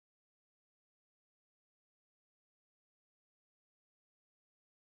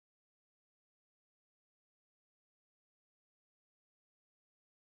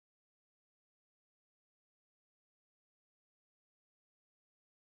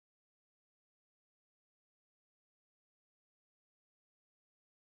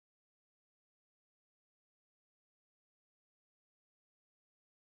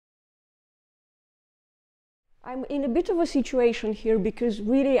I'm in a bit of a situation here because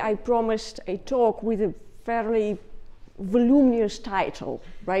really I promised a talk with a fairly voluminous title,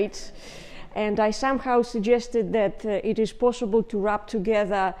 right? And I somehow suggested that it is possible to wrap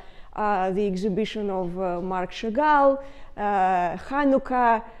together the exhibition of Marc Chagall,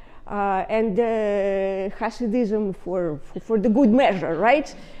 Hanukkah, and Hasidism for the good measure,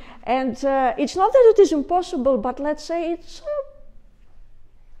 right? And it's not that it is impossible, but let's say it's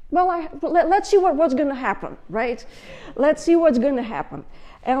let's see what's going to happen, right? Let's see what's going to happen.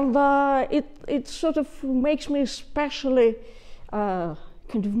 And it sort of makes me especially kind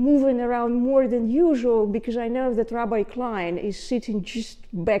of moving around more than usual because I know that Rabbi Klein is sitting just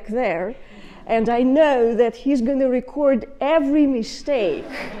back there, and I know that he's going to record every mistake,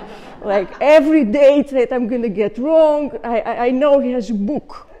 like every date that I'm going to get wrong. I know he has a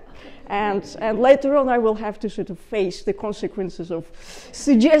book. And later on I will have to sort of face the consequences of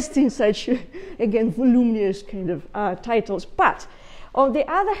suggesting such, again, voluminous kind of titles. But on the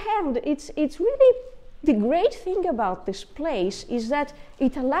other hand, it's really the great thing about this place is that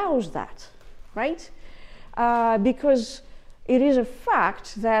it allows that, right? Because it is a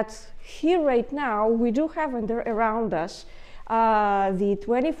fact that here right now we do have around us the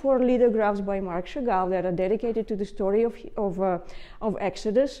 24 lithographs by Marc Chagall that are dedicated to the story of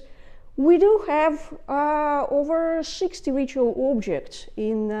Exodus. We do have over 60 ritual objects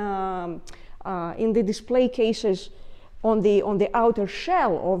in the display cases on the outer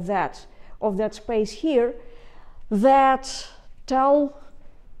shell of that space here that tell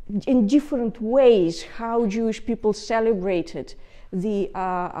in different ways how Jewish people celebrated the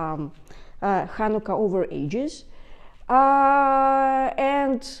Hanukkah over ages.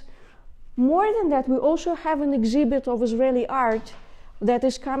 And more than that, we also have an exhibit of Israeli art that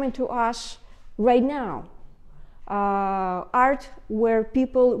is coming to us right now. Art where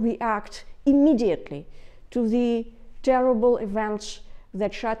people react immediately to the terrible events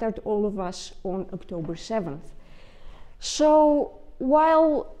that shattered all of us on October 7th. So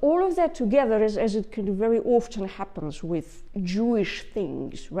while all of that together, as it kind of very often happens with Jewish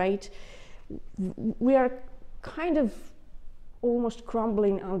things, right, we are kind of almost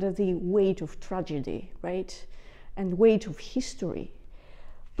crumbling under the weight of tragedy, right, and weight of history.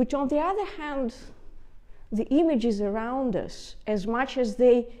 But on the other hand, the images around us, as much as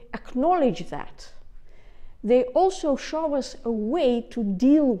they acknowledge that, they also show us a way to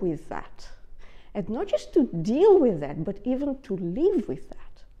deal with that. And not just to deal with that, but even to live with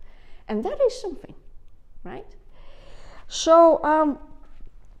that. And that is something, right? So,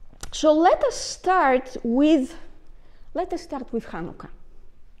 so let us start with Hanukkah,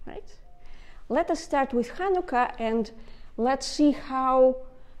 right? Let us start with Hanukkah and let's see how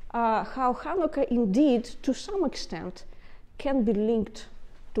Hanukkah indeed, to some extent, can be linked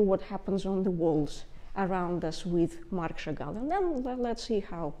to what happens on the walls around us with Marc Chagall. And then let's see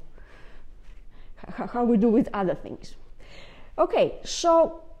how we do with other things. Okay,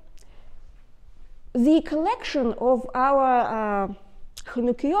 so the collection of our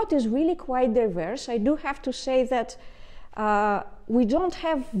Chanukiot is really quite diverse. I do have to say that we don't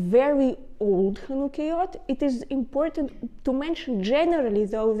have very old Chanukiot. It is important to mention generally,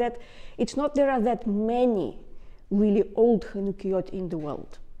 though, that it's not there are that many really old Chanukiot in the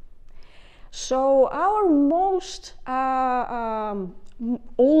world. So our most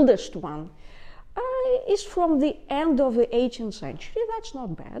oldest one is from the end of the 18th century. That's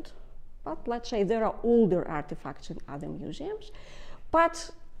not bad, but let's say there are older artifacts in other museums.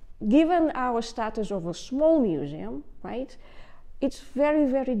 But given our status of a small museum, right, it's very,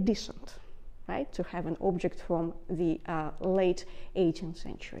 very decent, right, to have an object from the late 18th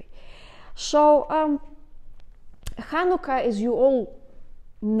century. So Hanukkah, as you all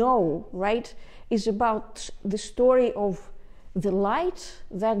know, right, is about the story of the light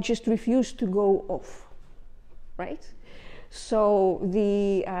that just refused to go off, right? So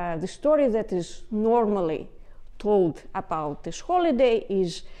the story that is normally told about this holiday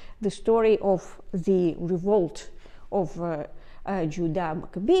is the story of the revolt of Judah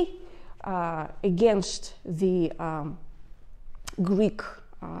Maccabee against the Greek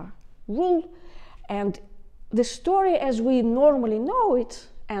rule, and the story as we normally know it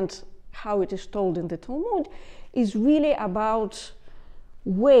and how it is told in the Talmud is really about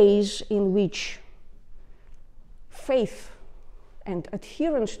ways in which faith and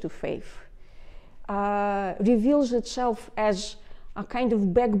adherence to faith reveals itself as a kind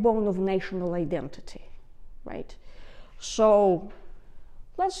of backbone of national identity, right? So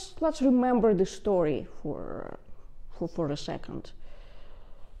let's remember the story for a second.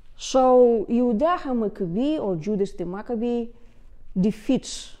 So Yehuda HaMaccabee, or Judas the Maccabee,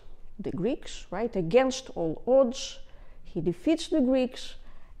 defeats the Greeks, right? Against all odds, he defeats the Greeks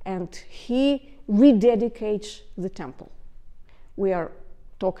and he rededicates the temple. We are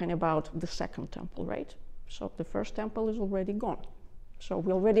talking about the second temple, right? So the first temple is already gone. So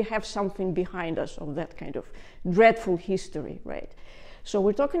we already have something behind us of that kind of dreadful history, right? So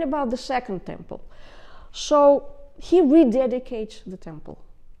we're talking about the second temple. So he rededicates the temple.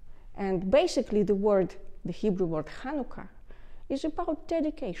 And basically the Hebrew word Hanukkah is about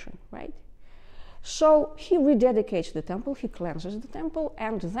dedication, right? So he rededicates the temple, he cleanses the temple,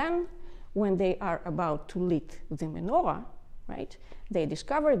 and then when they are about to lit the menorah, right, they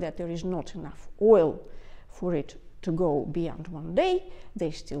discover that there is not enough oil for it to go beyond one day.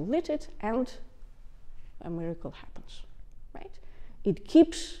 They still lit it, and a miracle happens, right? It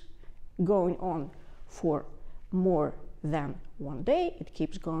keeps going on for more than one day. It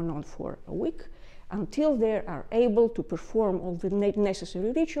keeps going on for a week until they are able to perform all the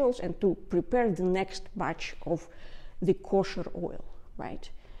necessary rituals and to prepare the next batch of the kosher oil, right?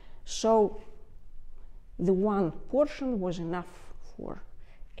 So the one portion was enough for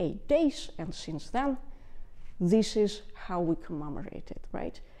 8 days, and since then, this is how we commemorate it,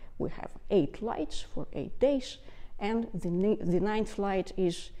 right? We have 8 lights for 8 days, and the 9th light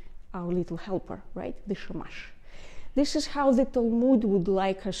is our little helper, right? The Shamash. This is how the Talmud would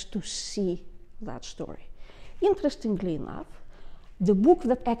like us to see that story. Interestingly enough, the book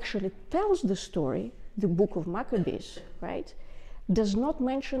that actually tells the story, the book of Maccabees, right, does not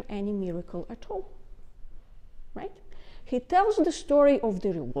mention any miracle at all, right? He tells the story of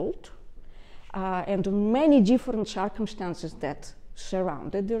the revolt and many different circumstances that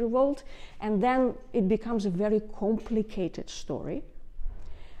surrounded the revolt, and then it becomes a very complicated story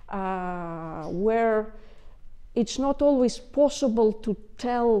where it's not always possible to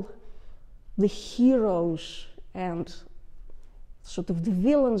tell the heroes and sort of the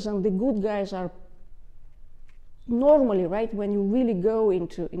villains and the good guys are normally, right, when you really go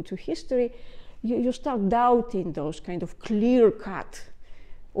into history, you start doubting those kind of clear-cut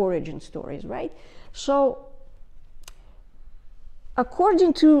origin stories, right? So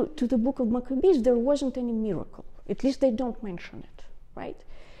according to the book of Maccabees, there wasn't any miracle. At least they don't mention it, right?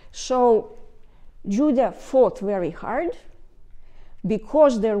 So Judah fought very hard.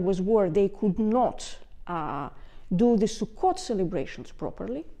 Because there was war, they could not do the Sukkot celebrations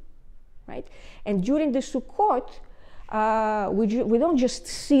properly, right? And during the Sukkot, we don't just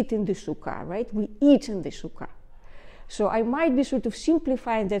sit in the Sukkah, right? We eat in the Sukkah. So I might be sort of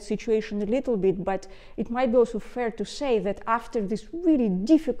simplifying that situation a little bit, but it might be also fair to say that after this really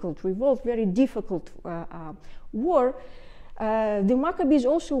difficult revolt, very difficult war, the Maccabees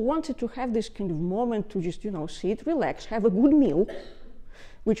also wanted to have this kind of moment to just, sit, relax, have a good meal,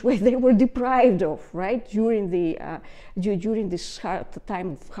 which they were deprived of, right, during this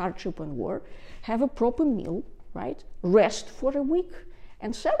time of hardship and war. Have a proper meal, right, rest for a week,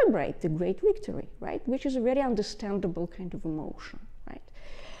 and celebrate the great victory, right, which is a very understandable kind of emotion, right?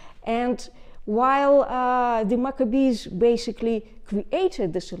 And while the Maccabees basically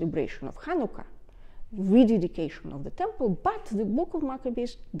created the celebration of Hanukkah, rededication of the temple, but the book of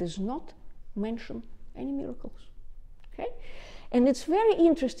Maccabees does not mention any miracles, okay? And it's very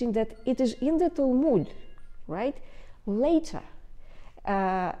interesting that it is in the Talmud, right, later,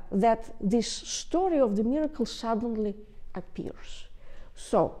 that this story of the miracle suddenly appears.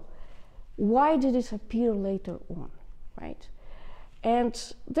 So, why did it appear later on, right? And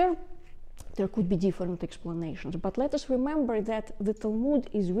there could be different explanations, but let us remember that the Talmud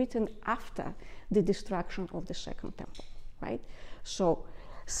is written after the destruction of the second temple, right? So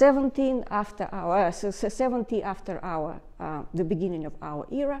 70 after the beginning of our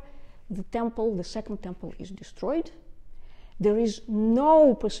era, the second temple is destroyed. There is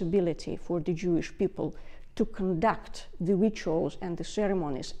no possibility for the Jewish people to conduct the rituals and the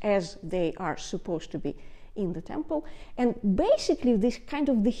ceremonies as they are supposed to be in the temple. And basically this kind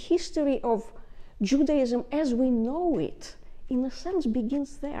of the history of Judaism as we know it, in a sense,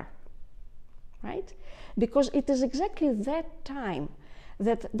 begins there, right? Because it is exactly that time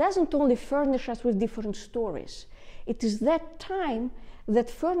that doesn't only furnish us with different stories, it is that time that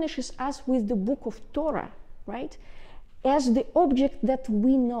furnishes us with the book of Torah, right? As the object that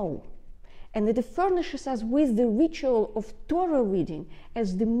we know. And it furnishes us with the ritual of Torah reading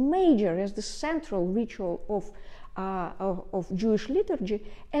as the central ritual of Jewish liturgy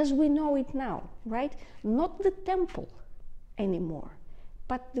as we know it now, right? Not the temple anymore,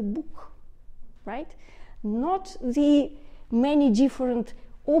 but the book, right? Not the many different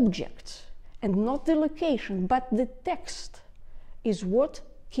objects and not the location, but the text is what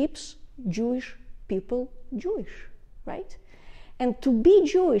keeps Jewish people Jewish, right? And to be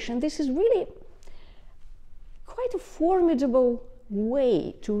Jewish, and this is really quite a formidable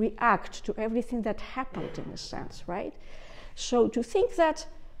way to react to everything that happened in a sense, right? So to think that,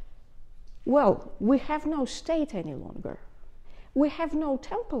 well, we have no state any longer. We have no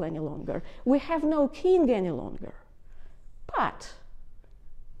temple any longer. We have no king any longer. But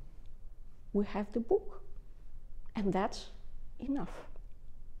we have the book, and that's enough.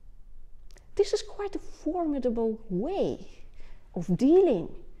 This is quite a formidable way of dealing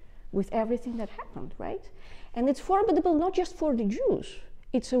with everything that happened, right? And it's formidable not just for the Jews.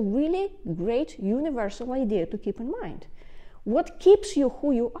 It's a really great universal idea to keep in mind. What keeps you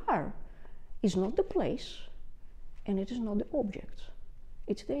who you are is not the place, and it is not the objects.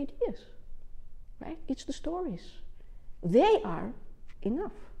 It's the ideas, right? It's the stories. They are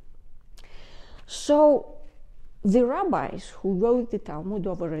enough. So the rabbis who wrote the Talmud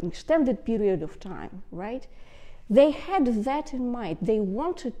over an extended period of time, right? They had that in mind. They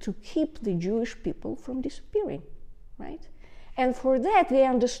wanted to keep the Jewish people from disappearing, right? And for that, they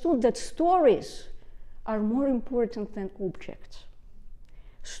understood that stories are more important than objects.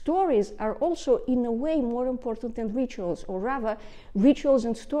 Stories are also, in a way, more important than rituals, or rather, rituals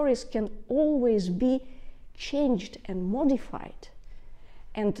and stories can always be changed and modified,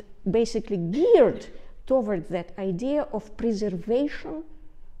 and basically geared toward that idea of preservation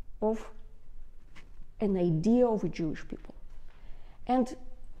of an idea of a Jewish people. And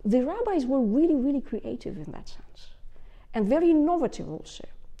the rabbis were really, really creative in that sense, and very innovative also.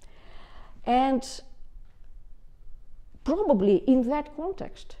 And probably in that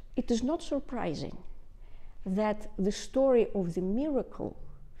context, it is not surprising that the story of the miracle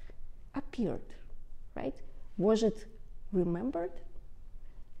appeared, right? Was it remembered?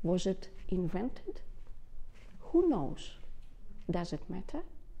 Was it invented? Who knows? Does it matter?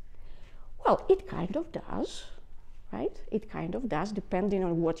 Well, it kind of does, right? It kind of does, depending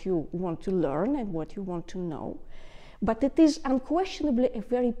on what you want to learn and what you want to know. But it is unquestionably a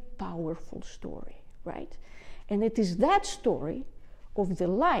very powerful story, right? And it is that story of the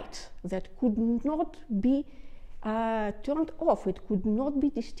light that could not be turned off, it could not be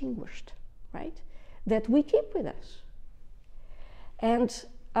distinguished, right? That we keep with us. And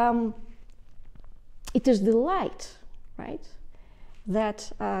it is the light, right,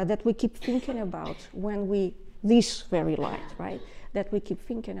 that we keep thinking about when we, this very light, right, that we keep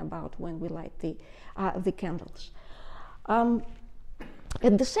thinking about when we light the candles.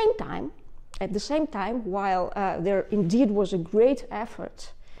 At the same time, while there indeed was a great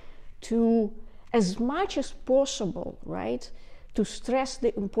effort to, as much as possible, right, to stress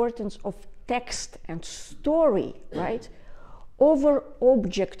the importance of text and story, right, over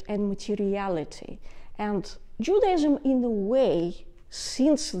object and materiality. And Judaism, in a way,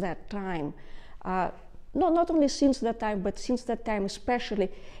 since that time, not only since that time, but since that time especially,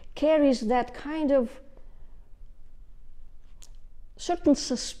 carries that kind of certain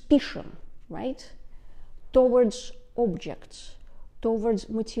suspicion, right, towards objects, towards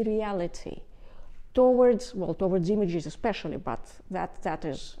materiality, towards images especially, but that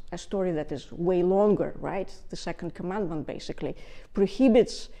is a story that is way longer, right? The second commandment basically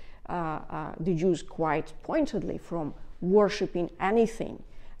prohibits the Jews quite pointedly from worshipping anything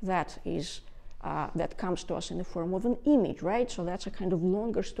that is that comes to us in the form of an image, right? So that's a kind of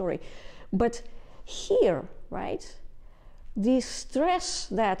longer story. But here, right, the stress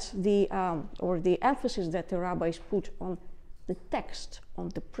that or the emphasis that the rabbis put on the text, on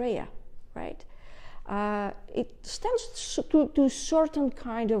the prayer, right? It stands to certain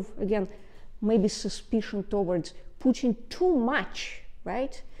kind of, again, maybe suspicion towards putting too much,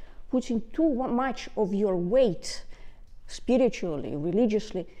 right? Putting too much of your weight, spiritually,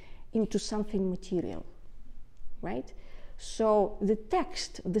 religiously, into something material, right? So the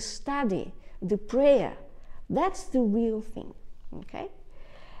text, the study, the prayer, that's the real thing, okay?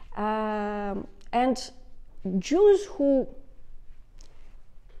 And Jews who,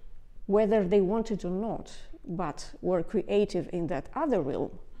 whether they wanted or not, but were creative in that other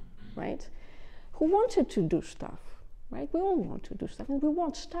realm, right? Who wanted to do stuff, right? We all want to do stuff, and we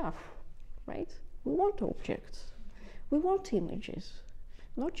want stuff, right? We want objects, we want images,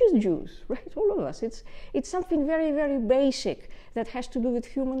 not just Jews, right? All of us. It's something very, very basic that has to do with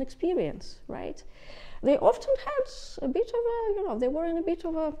human experience, right? They often had a bit of they were in a bit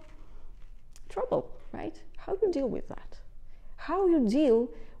of a trouble, right? How you deal with that? How you deal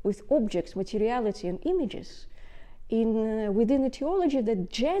with objects, materiality, and images within a theology that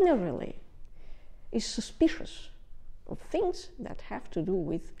generally is suspicious of things that have to do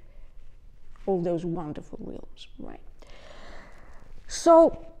with all those wonderful realms, right?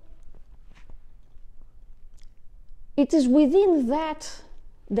 So it is within that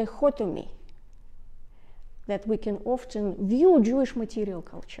dichotomy that we can often view Jewish material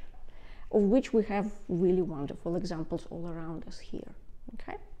culture, of which we have really wonderful examples all around us here.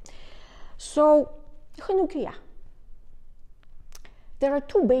 Okay? So, Chanukiah. There are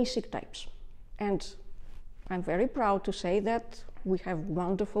two basic types, and I'm very proud to say that we have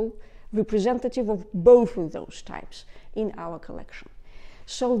wonderful representative of both of those types in our collection.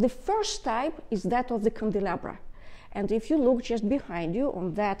 So the first type is that of the candelabra. And if you look just behind you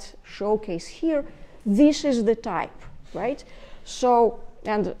on that showcase here, this is the type, right? So,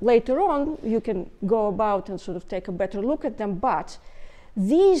 and later on, you can go about and sort of take a better look at them, but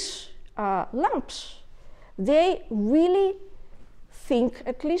these lamps, they really think,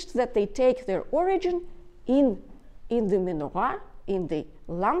 at least, that they take their origin in the menorah, in the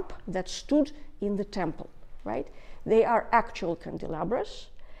lamp that stood in the temple, right? They are actual candelabras,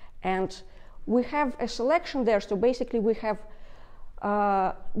 and we have a selection there. So basically, we have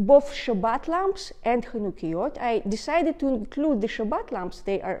both Shabbat lamps and Chanukiot. I decided to include the Shabbat lamps.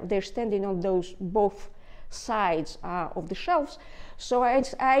 They're standing on those both sides of the shelves. So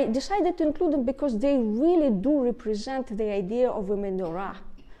I decided to include them because they really do represent the idea of a menorah,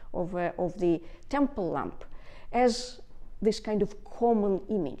 of the temple lamp, as this kind of common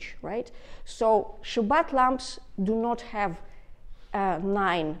image, right? So Shabbat lamps do not have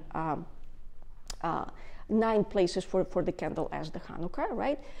nine places for the candle as the Hanukkah,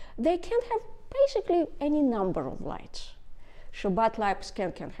 right? They can have basically any number of lights. Shabbat lamps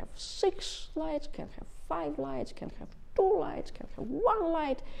can have 6 lights, can have 5 lights, can have 2 lights, can have 1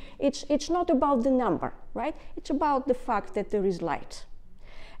 light. It's not about the number, right? It's about the fact that there is light.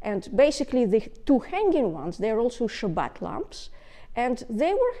 And basically the 2 hanging ones, they're also Shabbat lamps, and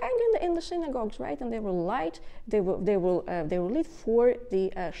they were hanging in the synagogues, right? And they were lit. They were lit for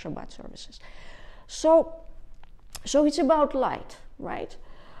the Shabbat services. So it's about light, right?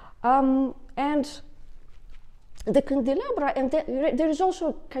 And the candelabra, and there is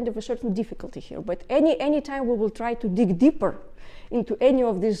also kind of a certain difficulty here. But any time we will try to dig deeper into any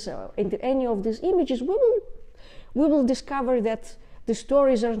of these images, we will discover that the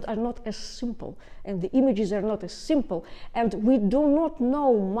stories are not as simple, and the images are not as simple, and we do not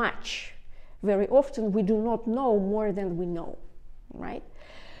know much. Very often, we do not know more than we know, right?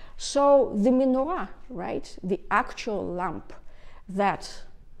 So the menorah, right, the actual lamp that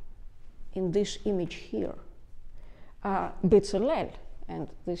in this image here, Bezalel, and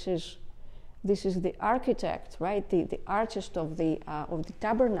this is the architect, right, the artist of the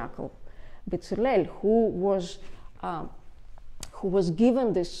tabernacle, Bezalel, who was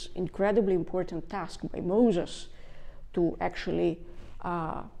given this incredibly important task by Moses to actually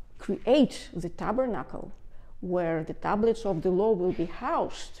create the tabernacle where the tablets of the law will be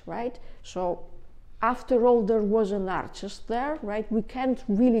housed, right? So after all, there was an artist there, right? We can't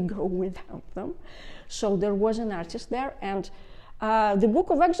really go without them. So there was an artist there, and the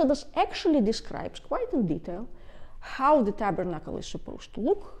book of Exodus actually describes quite in detail how the tabernacle is supposed to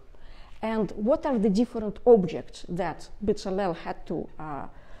look and what are the different objects that Bezalel had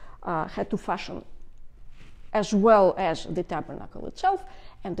to fashion, as well as the tabernacle itself,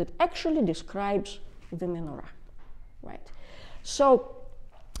 and it actually describes the menorah, right? So,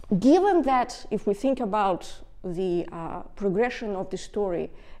 given that, if we think about the progression of the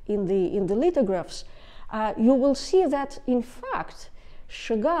story in the lithographs, you will see that, in fact,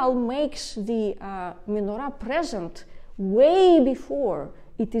 Chagall makes the menorah present way before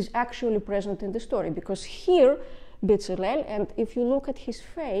it is actually present in the story, because here, Bezalel, and if you look at his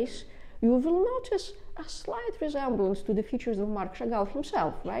face, you will notice a slight resemblance to the features of Marc Chagall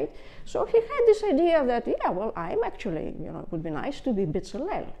himself, right? So he had this idea that, yeah, well, I'm actually, it would be nice to be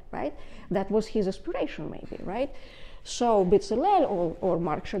Bezalel, right? That was his aspiration, maybe, right? So Bezalel or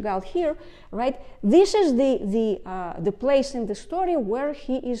Marc Chagall here, right? This is the place in the story where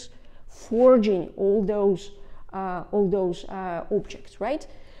he is forging all those objects, right?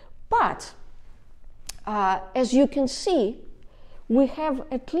 But as you can see, we have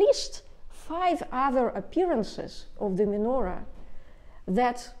at least 5 other appearances of the menorah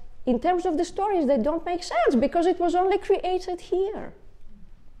that, in terms of the stories, they don't make sense because it was only created here,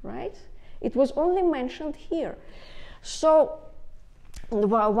 right? It was only mentioned here. So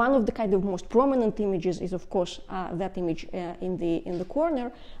one of the kind of most prominent images is, of course, that image in the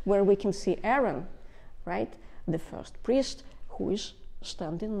corner where we can see Aaron, right, the first priest, who is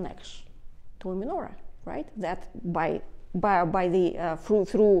standing next to a menorah, right? That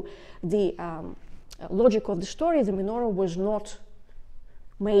through the logic of the story, the menorah was not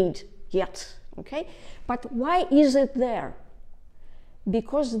made yet, okay? But why is it there?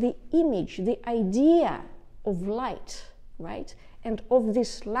 Because the image, the idea of light, right, and of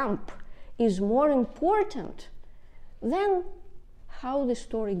this lamp is more important than how the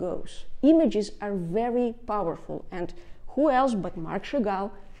story goes. Images are very powerful, and who else but Marc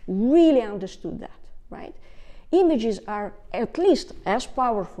Chagall really understood that, right? Images are at least as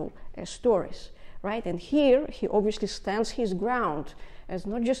powerful as stories, right? And here he obviously stands his ground as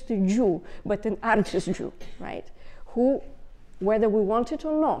not just a Jew, but an artist Jew, right? Who, whether we want it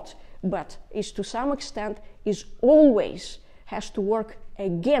or not, but is to some extent, is always has to work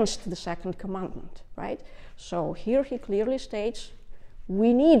against the second commandment, right? So here he clearly states,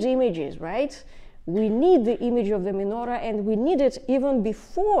 we need images, right? We need the image of the menorah, and we need it even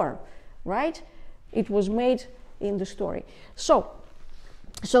before, right? It was made in the story. So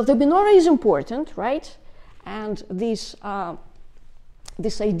the menorah is important, right? And this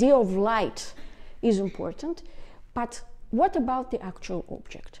idea of light is important, but what about the actual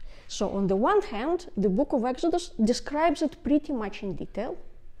object? So on the one hand, the book of Exodus describes it pretty much in detail,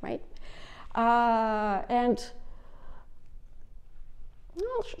 right? And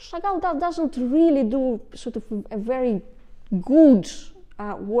well, Chagall doesn't really do sort of a very good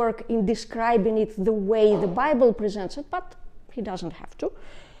work in describing it the way the Bible presents it, but he doesn't have to.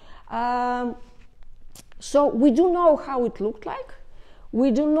 So we do know how it looked like.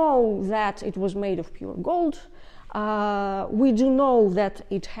 We do know that it was made of pure gold. We do know that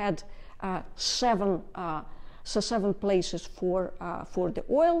it had seven places for the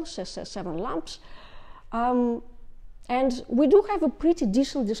oil, 7 lamps. And we do have a pretty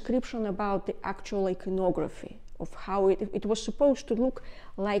decent description about the actual iconography of how it was supposed to look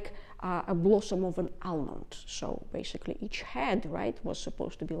like a blossom of an almond. So basically each head, right, was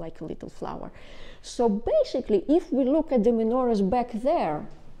supposed to be like a little flower. So basically, if we look at the menorahs back there,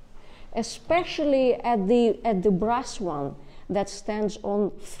 especially at the brass one that stands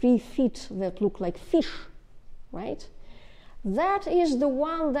on 3 feet that look like fish, right? That is the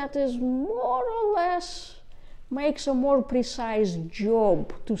one that is more or less makes a more precise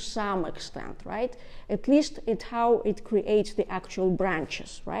job to some extent, right? At least it's how it creates the actual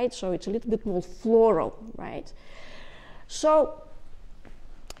branches, right? So it's a little bit more floral, right? So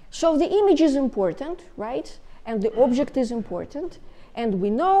the image is important, right? And the object is important. And we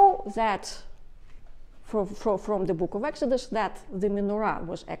know that from the book of Exodus that the menorah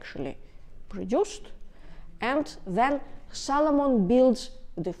was actually produced, and then Solomon builds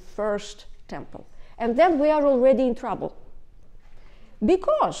the first temple. And then we are already in trouble,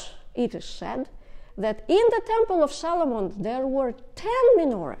 because it is said that in the temple of Solomon there were 10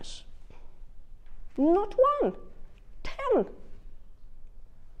 menorahs, not 1, 10.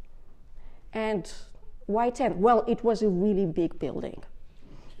 And why 10? Well, it was a really big building.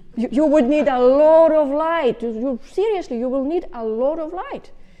 You would need a lot of light. Seriously, you will need a lot of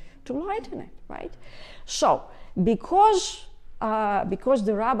light to lighten it, right? So, because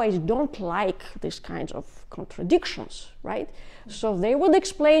the rabbis don't like these kinds of contradictions, right? So they would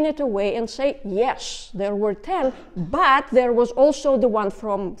explain it away and say, yes, there were 10, but there was also the one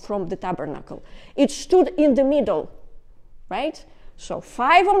from the tabernacle. It stood in the middle, right? So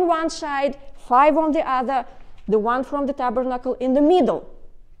 5 on one side, 5 on the other, the one from the tabernacle in the middle,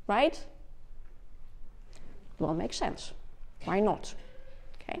 right? Well, makes sense. Why not?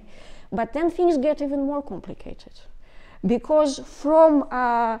 Okay. But then things get even more complicated, because from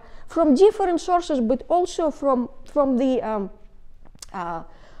different sources, but also from the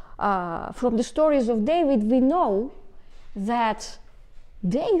stories of David, we know that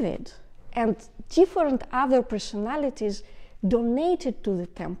David and different other personalities donated to the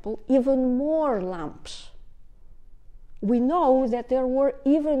temple even more lamps. We know that there were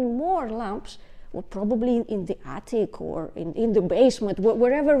even more lamps, well, probably in the attic or in the basement,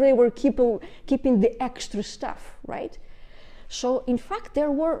 wherever they were keeping the extra stuff, right? So, in fact,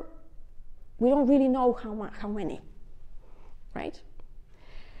 we don't really know how many, right?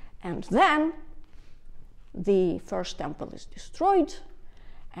 And then the first temple is destroyed,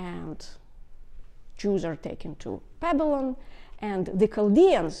 and Jews are taken to Babylon, and the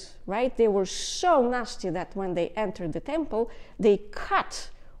Chaldeans, right, they were so nasty that when they entered the temple, they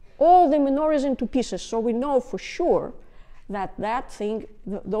cut all the menorahs into pieces. So we know for sure that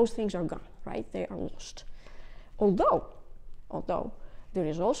those things are gone, right? They are lost. Although there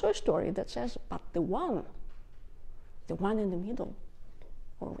is also a story that says, but the one in the middle,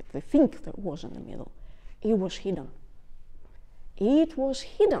 or they think that was in the middle, it was hidden. It was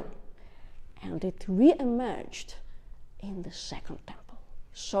hidden, and it re-emerged in the second temple.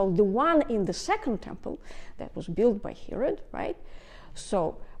 So the one in the second temple that was built by Herod, right?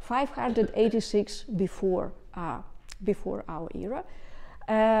 So 586 before our era.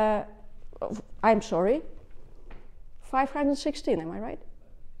 I'm sorry, 516, am I right?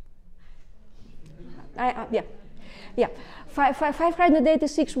 Yeah.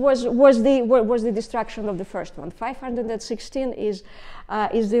 586 was the destruction of the first one. 516 is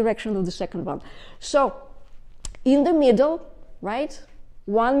the erection of the second one. So, in the middle, right,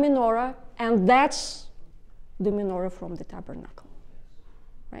 one menorah, and that's the menorah from the tabernacle,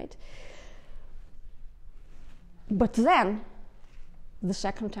 right? But then, the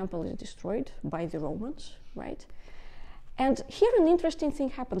second temple is destroyed by the Romans, right? And here an interesting thing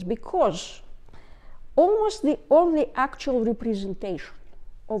happens, because almost the only actual representation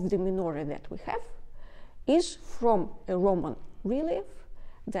of the menorah that we have is from a Roman relief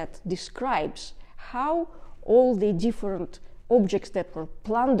that describes how all the different objects that were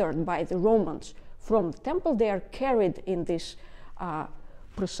plundered by the Romans from the temple, they are carried in this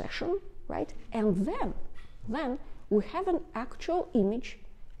procession, right? And then we have an actual image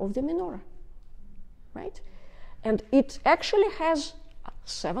of the menorah, right? And it actually has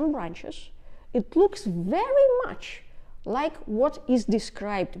 7 branches. It looks very much like what is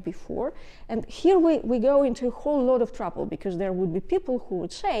described before. And here we go into a whole lot of trouble, because there would be people who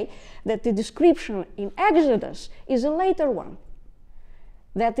would say that the description in Exodus is a later one,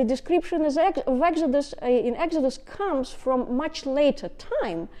 that the description of Exodus in Exodus comes from much later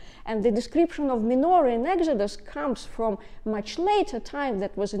time, and the description of menorah in Exodus comes from much later time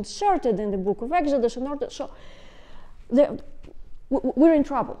that was inserted in the book of Exodus. So we're in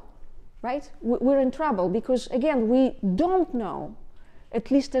trouble. Right? We're in trouble because, again, we don't know at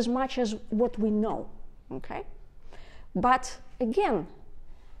least as much as what we know, okay? But, again,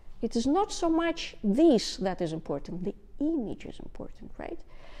 it is not so much this that is important, the image is important, right?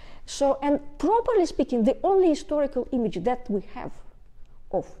 So, and properly speaking, the only historical image that we have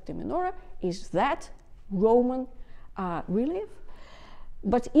of the menorah is that Roman relief.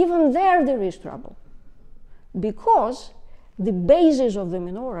 But even there is trouble, because the basis of the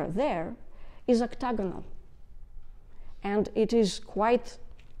menorah there is octagonal, and it is quite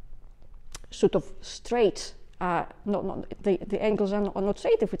sort of straight. The angles are not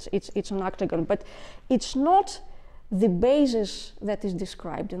straight if it's an octagon, but it's not the basis that is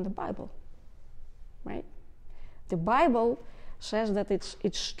described in the Bible, right? The Bible says that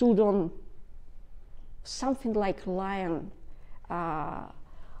it stood on something like lion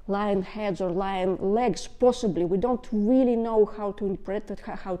heads or lion legs, possibly. We don't really know how to interpret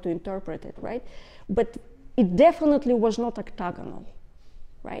it, right? But it definitely was not octagonal,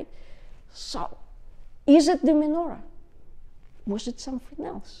 right? So, is it the menorah? Was it something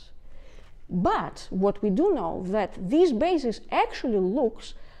else? But what we do know, that this basis actually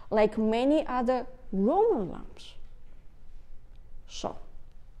looks like many other Roman lamps. So,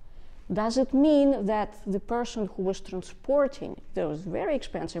 does it mean that the person who was transporting those very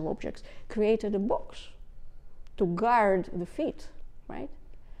expensive objects created a box to guard the feet, right?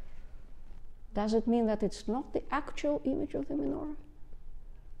 Does it mean that it's not the actual image of the menorah?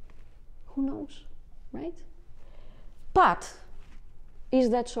 Who knows, right? But is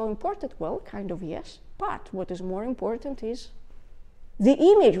that so important? Well, kind of yes. But what is more important is the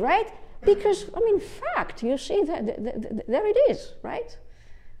image, right? Because, I mean, fact, you see, there it is, right?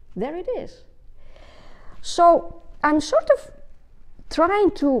 There it is. So I'm sort of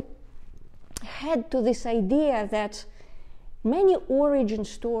trying to head to this idea that many origin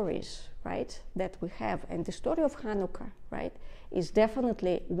stories, right, that we have, and the story of Hanukkah, right, is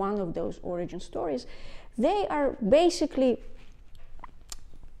definitely one of those origin stories. They are basically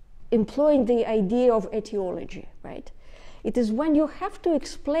employing the idea of etiology, right? It is when you have to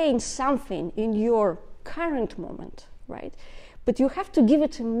explain something in your current moment, right? But you have to give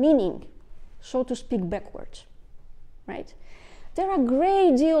it a meaning, so to speak, backwards, right? There are a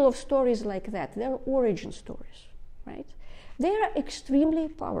great deal of stories like that. They are origin stories, right? They are extremely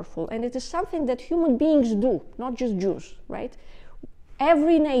powerful, and it is something that human beings do, not just Jews, right?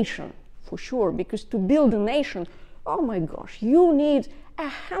 Every nation, for sure, because to build a nation, oh my gosh, you need a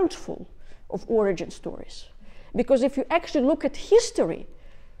handful of origin stories. Because if you actually look at history,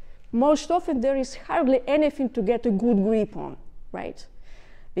 most often there is hardly anything to get a good grip on, right?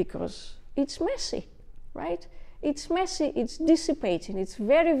 Because it's messy, right? It's messy, it's dissipating, it's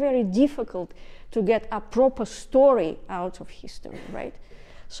very, very difficult to get a proper story out of history, right?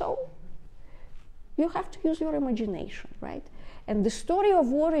 So you have to use your imagination, right? And the story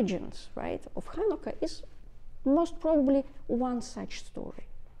of origins, right, of Hanukkah is most probably one such story,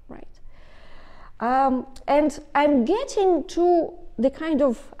 right? And I'm getting to the kind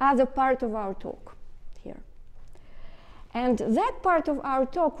of other part of our talk here. And that part of our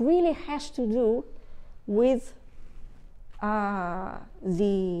talk really has to do with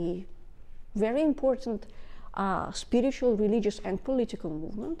the very important spiritual, religious, and political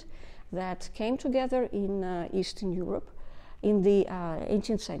movement that came together in Eastern Europe in the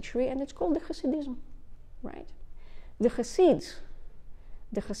 18th century, and it's called the Hasidism, right? The Hasids,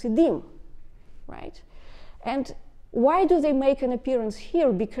 the Hasidim, right? And why do they make an appearance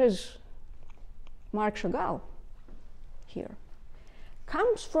here? Because Marc Chagall here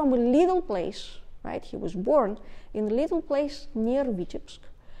comes from a little place, right? He was born in a little place near Vitebsk,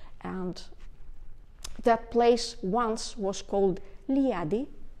 and that place once was called Liadi,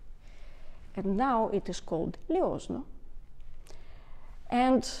 and now it is called Liozno.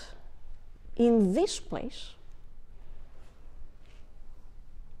 And in this place,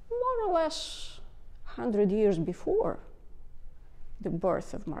 more or less 100 years before the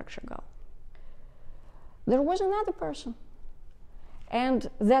birth of Marc Chagall, there was another person. And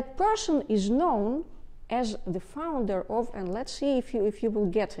that person is known as the founder of, and let's see if you will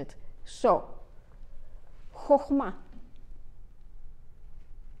get it. So, Chokhmah,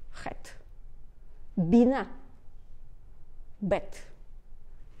 Het, Bina, Bet,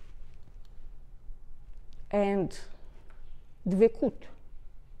 and Dvekut,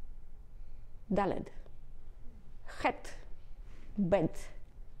 Daled, Het, Bet,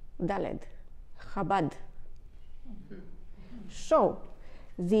 Daled, Chabad. So,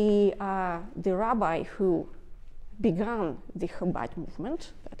 the rabbi who began the Chabad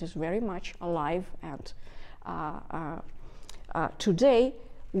movement, that is very much alive and today,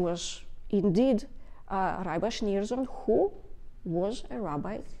 was indeed Rabbi Schneerson, who was a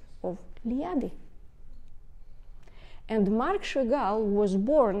rabbi of Liadi. And Marc Chagall was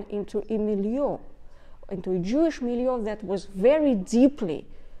born into a milieu, into a Jewish milieu that was very deeply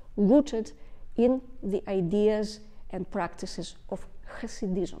rooted in the ideas and practices of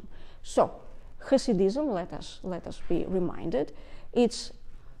Hasidism. So, Hasidism, let us be reminded, it's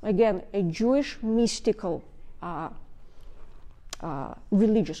again a Jewish mystical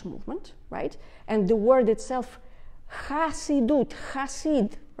religious movement, right? And the word itself, Hasidut,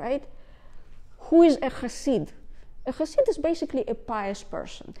 Hasid, right? Who is a Hasid? A Hasid is basically a pious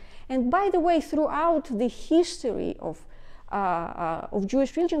person. And by the way, throughout the history of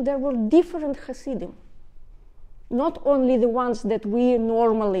Jewish religion, there were different Hasidim. Not only the ones that we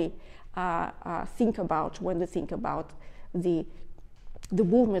normally think about when we think about the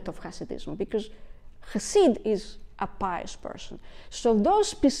movement of Hasidism, because Hasid is a pious person. So those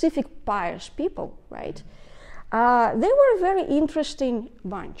specific pious people, right, they were a very interesting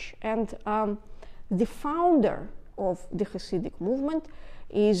bunch. And the founder of the Hasidic movement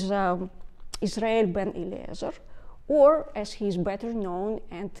is Israel ben Eliezer, or as he is better known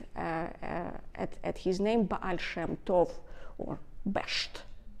and at his name, Baal Shem Tov, or Besht,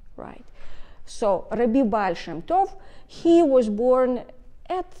 right? So Rabbi Baal Shem Tov, he was born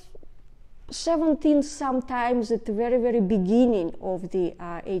at 17 sometimes at the very, very beginning of the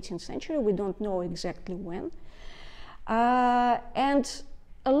 18th century. We don't know exactly when. And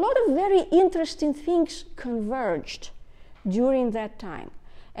a lot of very interesting things converged during that time.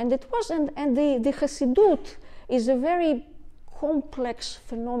 And it was, and the Hasidut is a very complex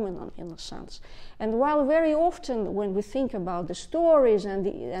phenomenon in a sense. And while very often when we think about the stories and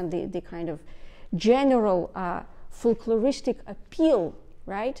the kind of general folkloristic appeal,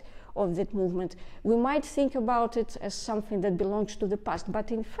 right, of that movement, we might think about it as something that belongs to the past.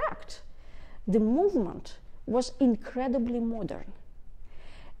 But in fact, the movement was incredibly modern.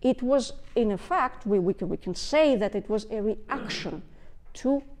 It was, in fact, we can say that it was a reaction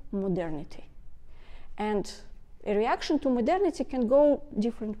to modernity. And a reaction to modernity can go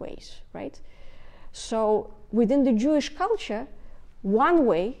different ways, right? So within the Jewish culture, one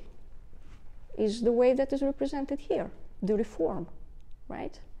way is the way that is represented here, the reform,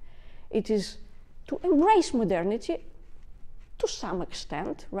 right? It is to embrace modernity to some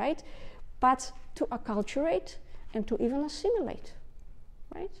extent, right? But to acculturate and to even assimilate,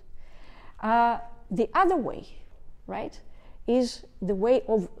 right? The other way, right, is the way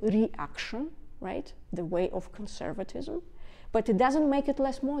of reaction, right? The way of conservatism, but it doesn't make it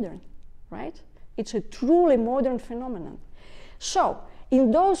less modern, right? It's a truly modern phenomenon. So,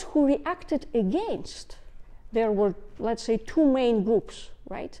 in those who reacted against, there were, let's say, two main groups,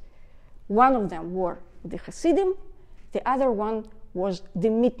 right? One of them were the Hasidim, the other one was the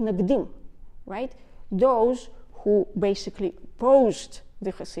Mitnagdim, right? Those who basically opposed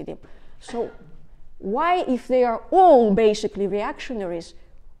the Hasidim. So, why, if they are all basically reactionaries,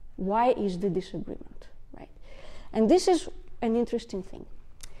 why is the disagreement, right? And this is an interesting thing.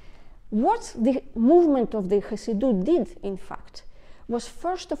 What the movement of the Hasidut did, in fact, was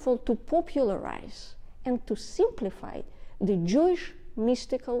first of all to popularize and to simplify the Jewish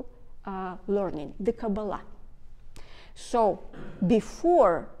mystical learning, the Kabbalah, So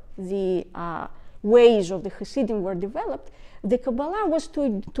before the ways of the Hasidim were developed, the Kabbalah was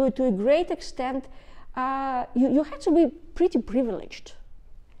to a great extent, you had to be pretty privileged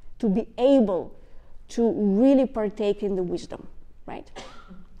to be able to really partake in the wisdom, right?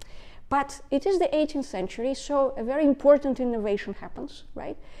 But it is the 18th century, so a very important innovation happens,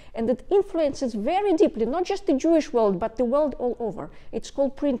 right? And it influences very deeply, not just the Jewish world, but the world all over. It's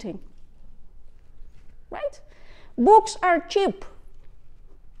called printing, right? Books are cheap,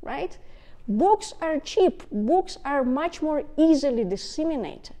 right? Books are cheap. Books are much more easily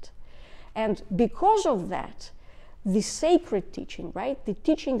disseminated. And because of that, the sacred teaching, right? The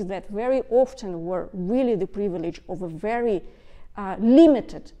teachings that very often were really the privilege of a very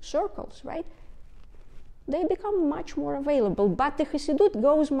limited circles, right? They become much more available. But the Hasidut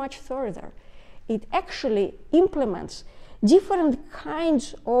goes much further. It actually implements different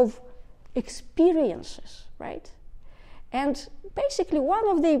kinds of experiences, right? And basically one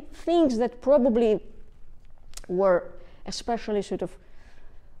of the things that probably were especially sort of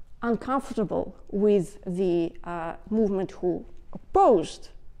uncomfortable with the movement who opposed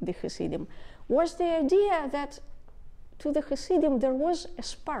the Hasidim was the idea that to the Hasidim there was a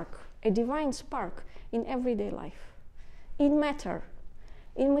spark, a divine spark in everyday life, in matter,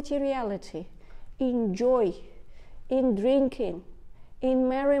 in materiality, in joy, in drinking, in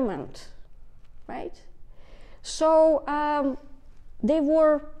merriment, right? So they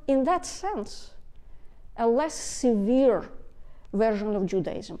were, in that sense, a less severe version of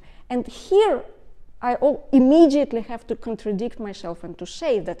Judaism. And here I immediately have to contradict myself and to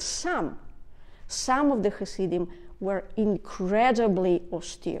say that some of the Hasidim were incredibly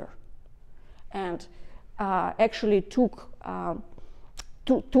austere and actually took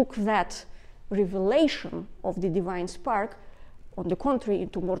that revelation of the divine spark, on the contrary,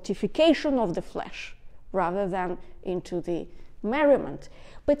 into mortification of the flesh rather than into the merriment.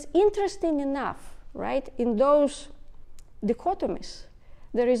 But interesting enough, right, in those dichotomies,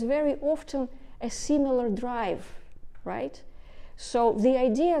 there is very often a similar drive, right? So the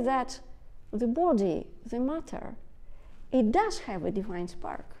idea that the body, the matter, it does have a divine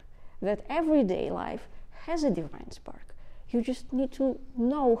spark, that everyday life has a divine spark. You just need to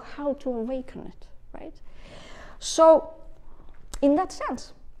know how to awaken it, right? So in that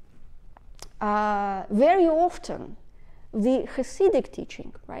sense, very often the Hasidic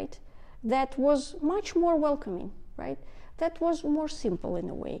teaching, right, that was much more welcoming, right? That was more simple in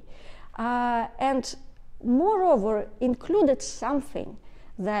a way. And moreover, included something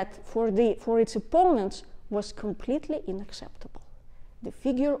that for its opponents was completely unacceptable. The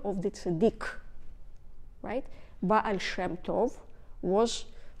figure of the tzaddik, right? Baal Shem Tov was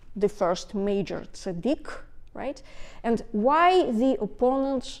the first major tzaddik, right? And why the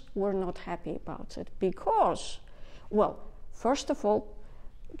opponents were not happy about it? Because, well, first of all,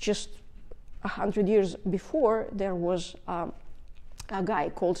 just 100 years before, there was a guy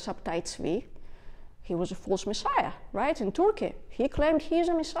called Sabtai Tzvi. He was a false messiah, right, in Turkey. He claimed he is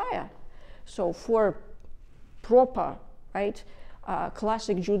a messiah. So for proper, right,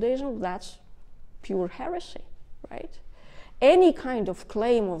 classic Judaism, that's pure heresy, right? Any kind of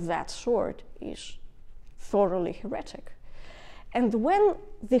claim of that sort is thoroughly heretic. And when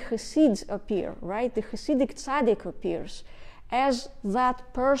the Hasids appear, right, the Hasidic tzaddik appears as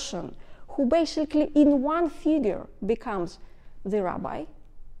that person who basically in one figure becomes the rabbi,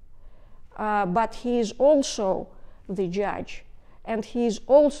 but he is also the judge, and he is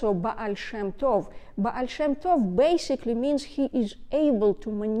also Baal Shem Tov. Baal Shem Tov basically means he is able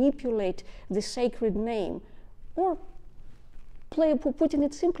to manipulate the sacred name, or putting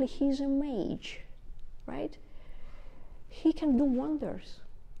it simply, he is a mage, right? He can do wonders,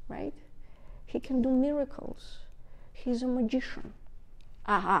 right? He can do miracles. He's a magician.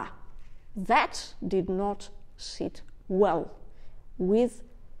 Aha! That did not sit well with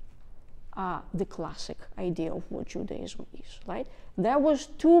the classic idea of what Judaism is, right? That was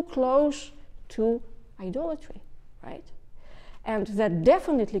too close to idolatry, right? And that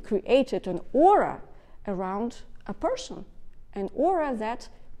definitely created an aura around a person, an aura that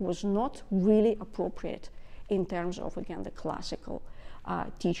was not really appropriate in terms of, again, the classical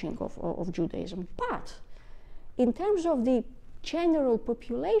teaching of Judaism. But in terms of the general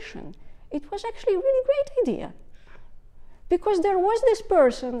population, it was actually a really great idea. Because there was this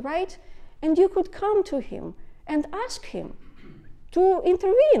person, right? And you could come to him and ask him to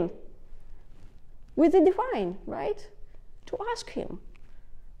intervene with the divine, right? To ask him,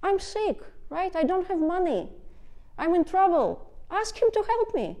 I'm sick, right? I don't have money. I'm in trouble. Ask him to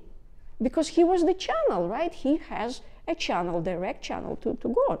help me. Because he was the channel, right? He has a channel, direct channel to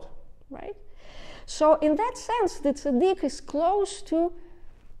God, right? So in that sense, the tzaddik is close to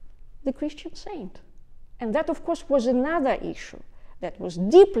the Christian saint. And that, of course, was another issue that was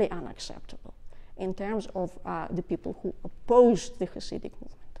deeply unacceptable in terms of the people who opposed the Hasidic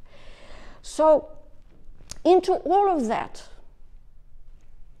movement. So into all of that,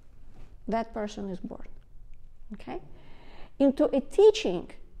 that person is born, okay? Into a teaching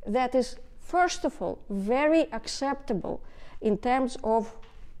that is, first of all, very acceptable in terms of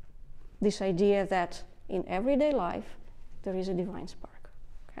this idea that in everyday life there is a divine spark,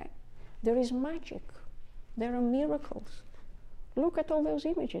 okay? There is magic, there are miracles. Look at all those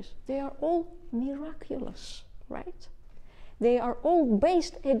images. They are all miraculous, right? They are all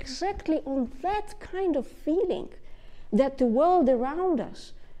based exactly on that kind of feeling that the world around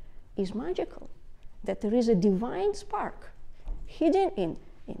us is magical, that there is a divine spark hidden in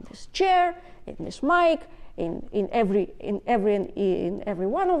this chair, in this mic, in every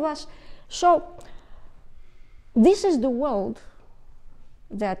one of us. So this is the world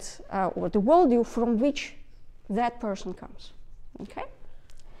that, or the worldview from which that person comes, okay?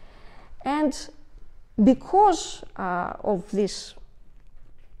 And because of this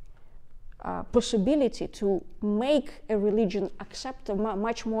possibility to make a religion acceptable,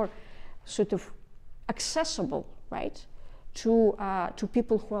 much more sort of accessible, right, to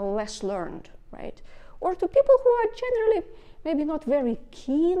people who are less learned, right, or to people who are generally maybe not very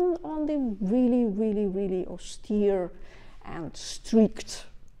keen on the really, really, really austere and strict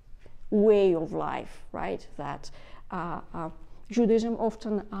way of life, right, that Judaism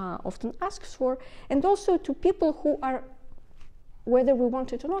often asks for, and also to people who are, whether we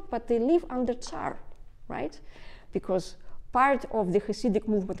want it or not, but they live under Tsar, right? Because part of the Hasidic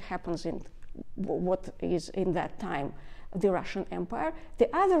movement happens in what is in that time the Russian Empire. The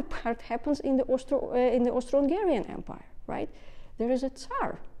other part happens in the Austro-Hungarian Empire, right? There is a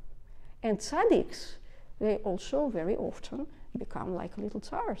Tsar, and tzaddiks, they also very often become like little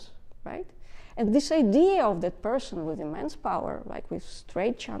tsars, right? And this idea of that person with immense power, like with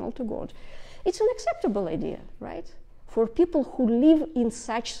straight channel to God, it's an acceptable idea, right? For people who live in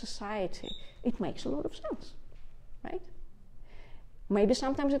such society, it makes a lot of sense, right? Maybe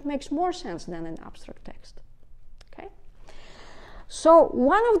sometimes it makes more sense than an abstract text, okay? So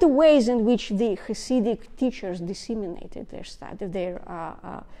one of the ways in which the Hasidic teachers disseminated their study,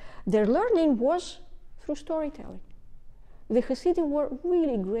 their learning was through storytelling. The Hasidim were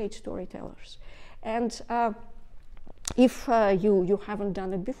really great storytellers. And if you haven't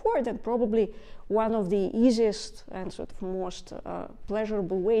done it before, then probably one of the easiest and sort of most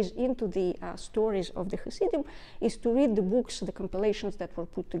pleasurable ways into the stories of the Hasidim is to read the books, the compilations that were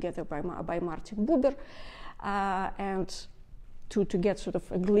put together by Martin Buber, and to get sort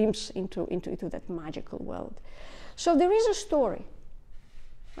of a glimpse into that magical world. So there is a story,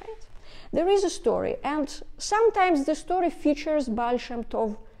 right? There is a story, and sometimes the story features Baal Shem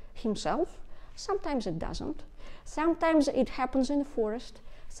Tov himself, sometimes it doesn't. Sometimes it happens in the forest,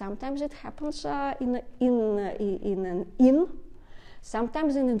 sometimes it happens in an inn,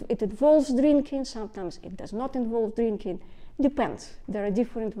 sometimes it involves drinking, sometimes it does not involve drinking. Depends, there are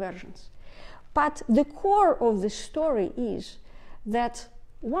different versions. But the core of the story is that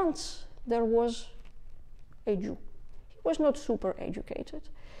once there was a Jew. He was not super educated,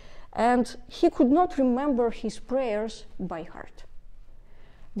 and he could not remember his prayers by heart.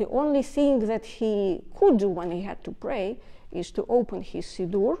 The only thing that he could do when he had to pray is to open his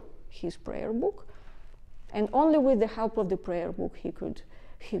Siddur, his prayer book, and only with the help of the prayer book he could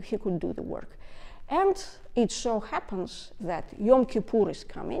do the work. And it so happens that Yom Kippur is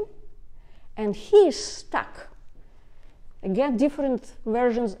coming, and he is stuck. Again, different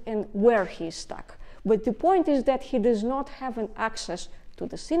versions and where he is stuck. But the point is that he does not have an access to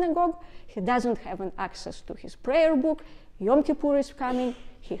the synagogue, he doesn't have an access to his prayer book, Yom Kippur is coming,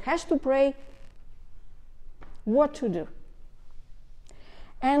 he has to pray. What to do?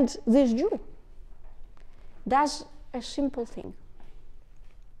 And this Jew does a simple thing.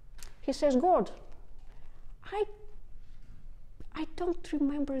 He says, God, I don't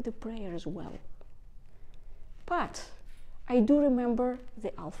remember the prayers well, but I do remember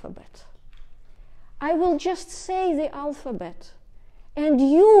the alphabet. I will just say the alphabet, and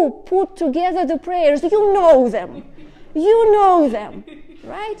you put together the prayers. You know them. You know them,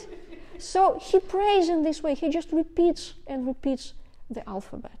 right? So he prays in this way. He just repeats and repeats the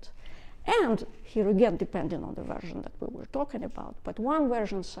alphabet. And here again, depending on the version that we were talking about, but one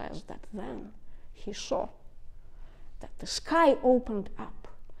version says that then he saw that the sky opened up,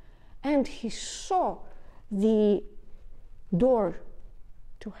 and he saw the door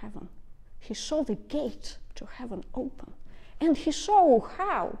to heaven. He saw the gate to heaven open, and he saw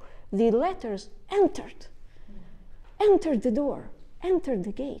how the letters entered the door, entered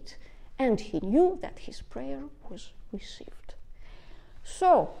the gate, and he knew that his prayer was received.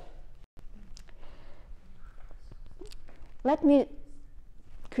 So, let me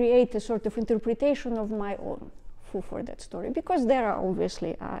create a sort of interpretation of my own for that story, because there are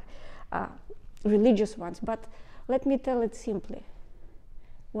obviously religious ones, but let me tell it simply.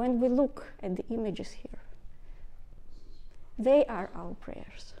 When we look at the images here, they are our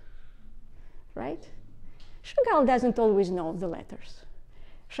prayers, right? Chagall doesn't always know the letters.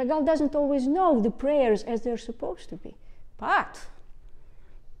 Chagall doesn't always know the prayers as they're supposed to be, but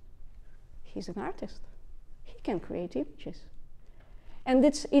he's an artist. He can create images. And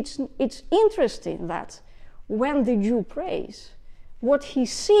it's interesting that when the Jew prays, what he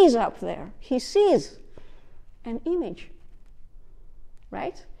sees up there, he sees an image,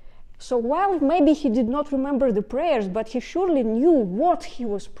 right? So while maybe he did not remember the prayers, but he surely knew what he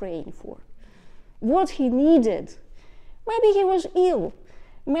was praying for, what he needed. Maybe he was ill.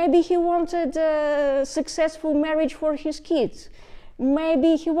 Maybe he wanted a successful marriage for his kids.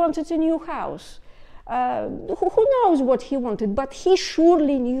 Maybe he wanted a new house. Who knows what he wanted, but he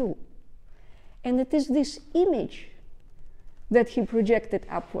surely knew. And it is this image that he projected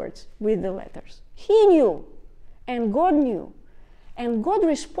upwards with the letters. He knew, and God knew, and God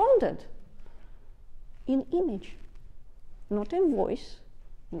responded in image, not in voice,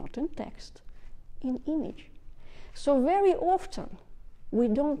 not in text, in image. So very often we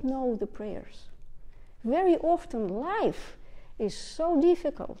don't know the prayers. Very often life is so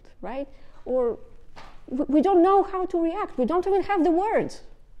difficult, right? Or we don't know how to react. We don't even have the words,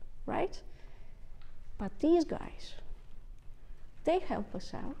 right? But these guys, they help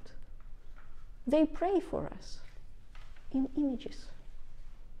us out. They pray for us in images.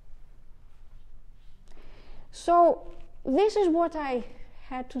 So this is what I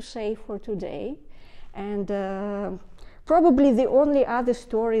had to say for today. And probably the only other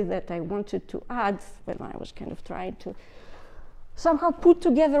story that I wanted to add when I was kind of trying to somehow put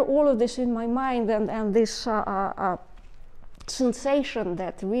together all of this in my mind and this sensation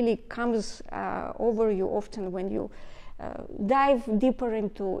that really comes over you often when you dive deeper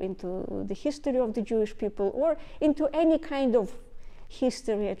into the history of the Jewish people or into any kind of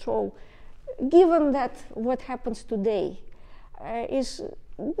history at all, given that what happens today is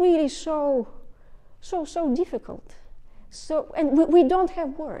really so difficult. So, and we don't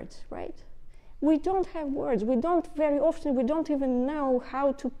have words, right? We don't have words. We don't even know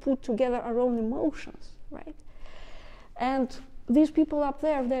how to put together our own emotions, right? And these people up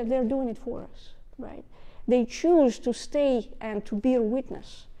there, they're doing it for us, right? They choose to stay and to bear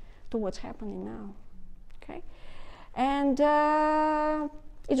witness to what's happening now, okay? And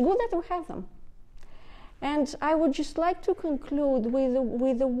it's good that we have them. And I would just like to conclude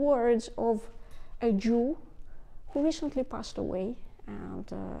with the words of a Jew who recently passed away,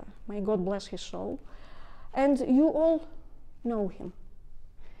 and may God bless his soul. And you all know him.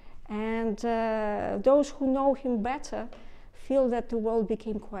 And those who know him better feel that the world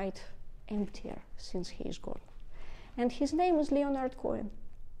became quite emptier since he is gone. And his name is Leonard Cohen.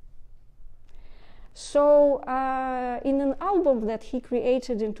 So in an album that he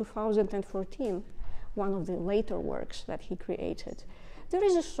created in 2014, one of the later works that he created, there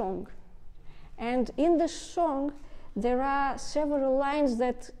is a song. And in the song, there are several lines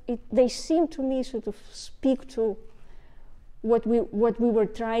that they seem to me sort of speak to what we were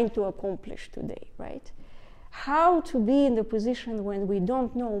trying to accomplish today, right? How to be in the position when we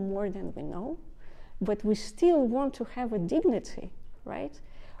don't know more than we know, but we still want to have a dignity, right?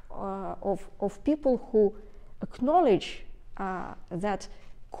 Of people who acknowledge that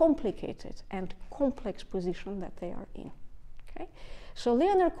complicated and complex position that they are in, okay? So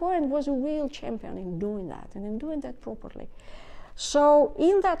Leonard Cohen was a real champion in doing that and in doing that properly. So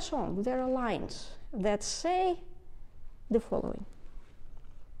in that song, there are lines that say the following.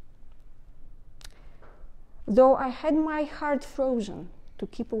 Though I had my heart frozen to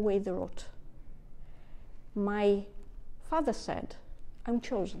keep away the rot, my father said, I'm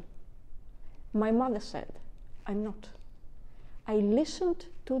chosen. My mother said, I'm not. I listened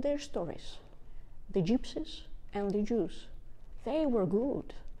to their stories, the gypsies and the Jews. They were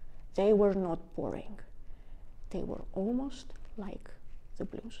good. They were not boring. They were almost like the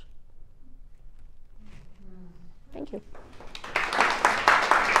blues. Thank you.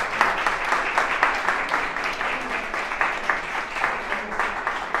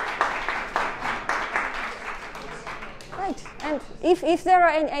 Right, and if there are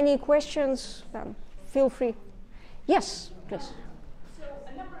any questions, then feel free. Yes, please. So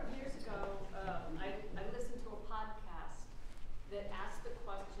a number of years ago, I listened to a podcast that asked the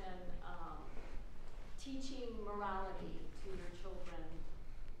question, morality to your children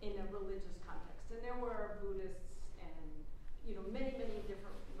in a religious context. And there were Buddhists and, you know, many, many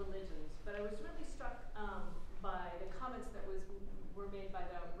different religions. But I was really struck by the comments that were made by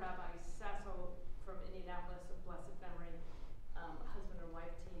the Rabbi Sasso from Indianapolis of blessed memory, husband and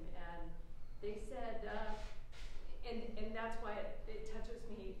wife team. And they said, and that's why it touches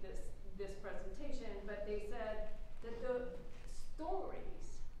me, this presentation, but they said that the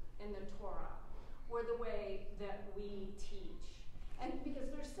stories in the Torah were the way that we teach. And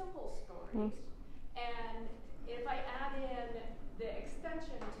because they're simple stories. And if I add in the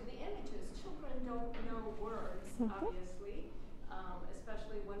extension to the images, children don't know words, obviously,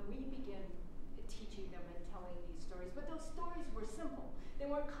 especially when we begin teaching them and telling these stories. But those stories were simple. They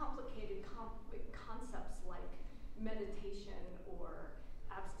weren't complicated concepts like meditation or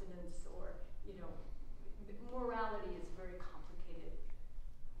abstinence or, you know, morality is a very complicated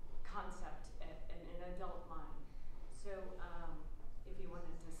concept in an adult mind. So if you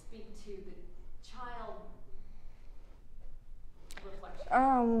wanted to speak to the child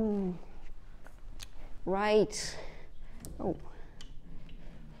reflection. Right. Oh.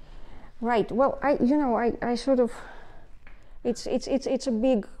 Right. Well, I sort of, it's a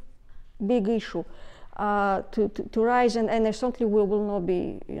big issue to rise, and I certainly will not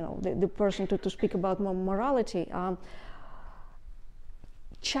be, you know, the person to speak about morality.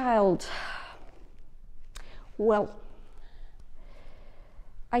 Child. Well,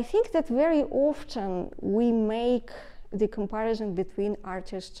 I think that very often we make the comparison between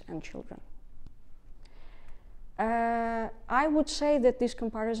artists and children. I would say that this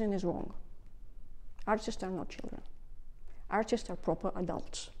comparison is wrong. Artists are not children. Artists are proper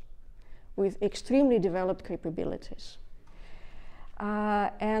adults with extremely developed capabilities.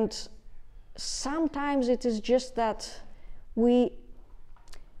 And sometimes it is just that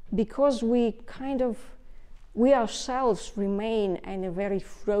because we ourselves remain in a very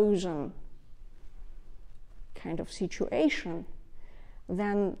frozen kind of situation,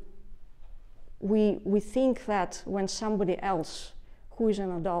 then we think that when somebody else who is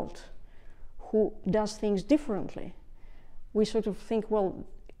an adult, who does things differently, we sort of think, well,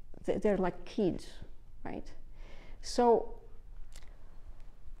 they're like kids, right? So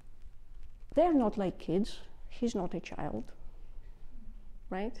they're not like kids. He's not a child,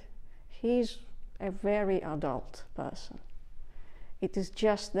 right? He's a very adult person. It is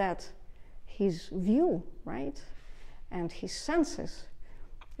just that his view, right, and his senses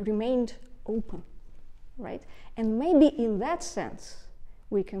remained open, right? And maybe in that sense,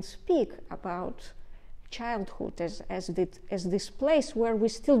 we can speak about childhood as this place where we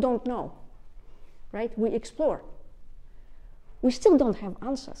still don't know, right? We explore. We still don't have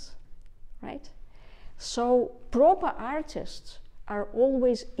answers, right? So proper artists are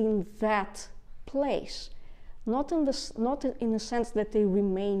always in that place, not in the sense that they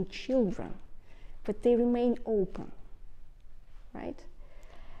remain children, but they remain open, right?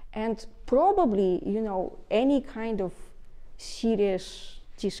 And probably, you know, any kind of serious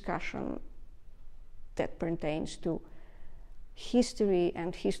discussion that pertains to history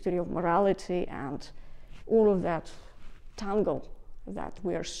and history of morality and all of that tangle that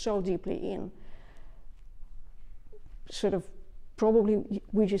we are so deeply in, sort of probably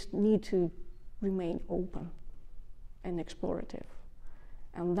we just need to remain open and explorative.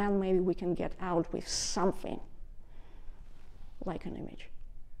 And then maybe we can get out with something like an image.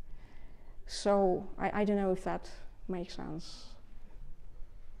 So I don't know if that makes sense.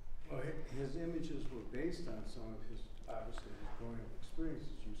 Well, his images were based on some of his, obviously, his growing up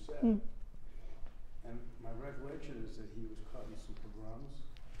experiences, you said. And my recollection is that he was caught in some pogroms.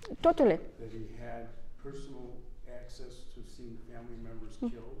 Totally. That he had personal access to seeing family members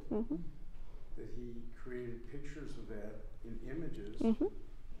killed. That he created pictures of that in images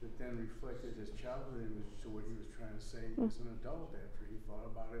that then reflected his childhood image to what he was trying to say as an adult after he thought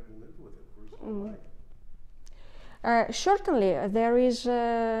about it and lived with it for his whole life. Certainly, there is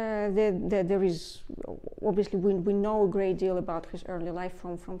obviously we know a great deal about his early life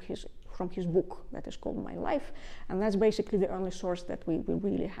from his book that is called My Life, and that's basically the only source that we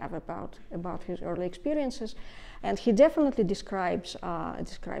really have about his early experiences. And he definitely describes a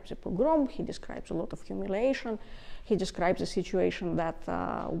pogrom. He describes a lot of humiliation. He describes a situation that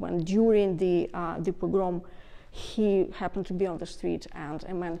when during the pogrom, he happened to be on the street, and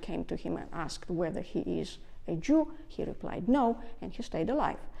a man came to him and asked whether he is a Jew. He replied no, and he stayed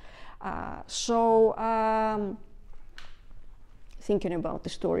alive. Thinking about the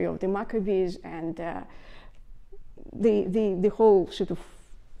story of the Maccabees and the whole sort of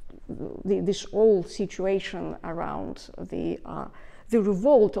this whole situation around the the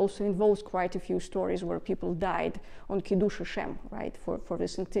revolt also involves quite a few stories where people died on Kiddush Hashem, right, for the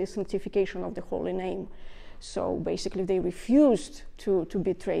sanctification of the holy name. So basically they refused to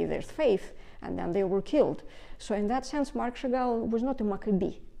betray their faith, and then they were killed. So in that sense, Marc Chagall was not a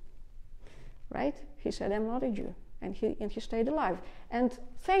Maccabee, right? He said, I'm not a Jew, and he stayed alive. And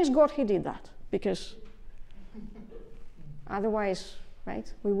thanks God he did that, because otherwise,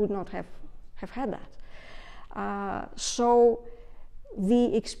 right, we would not have had that. So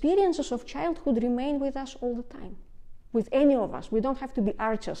the experiences of childhood remain with us all the time, with any of us. We don't have to be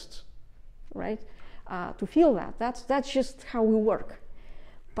artists, right, to feel that. That's just how we work.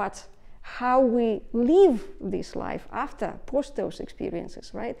 But how we live this life post those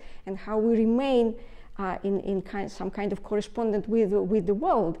experiences, right, and how we remain in some kind of correspondent with the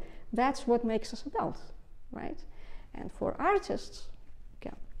world, that's what makes us adults, right? And for artists,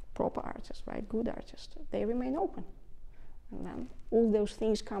 proper artists, right, good artists, they remain open. And then all those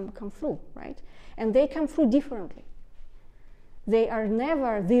things come through, right? And they come through differently. They are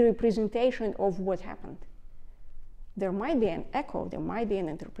never the representation of what happened. There might be an echo, there might be an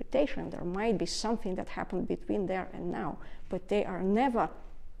interpretation, there might be something that happened between there and now, but they are never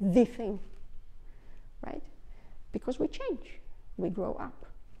the thing, right? Because we change, we grow up.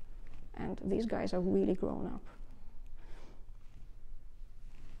 And these guys are really grown up.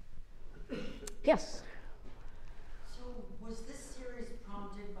 Yes? So was this series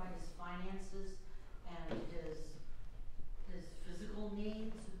prompted by his finances and his physical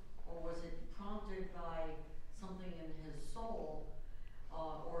needs, or was it prompted by something in his soul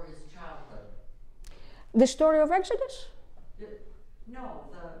or his childhood? The story of Exodus? No,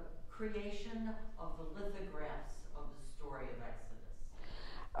 the creation of the lithographs of the story of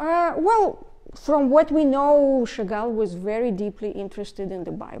Exodus. Well, from what we know, Chagall was very deeply interested in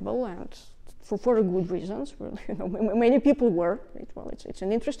the Bible, and for good reasons. Well, many people were. Right? Well, it's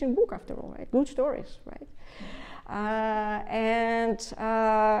an interesting book after all, right? Good stories, right?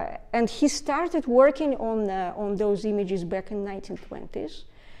 And he started working on those images back in 1920s,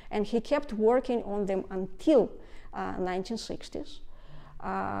 and he kept working on them until 1960s.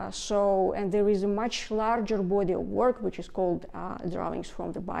 And there is a much larger body of work which is called Drawings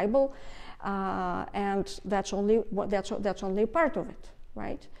from the Bible, and that's only a part of it,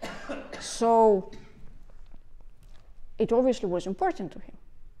 right? So it obviously was important to him,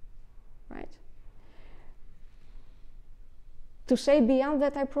 right? To say beyond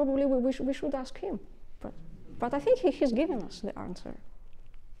that, I probably we should ask him, but I think he's given us the answer,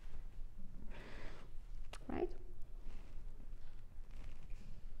 right?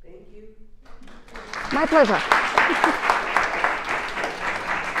 Thank you. My pleasure.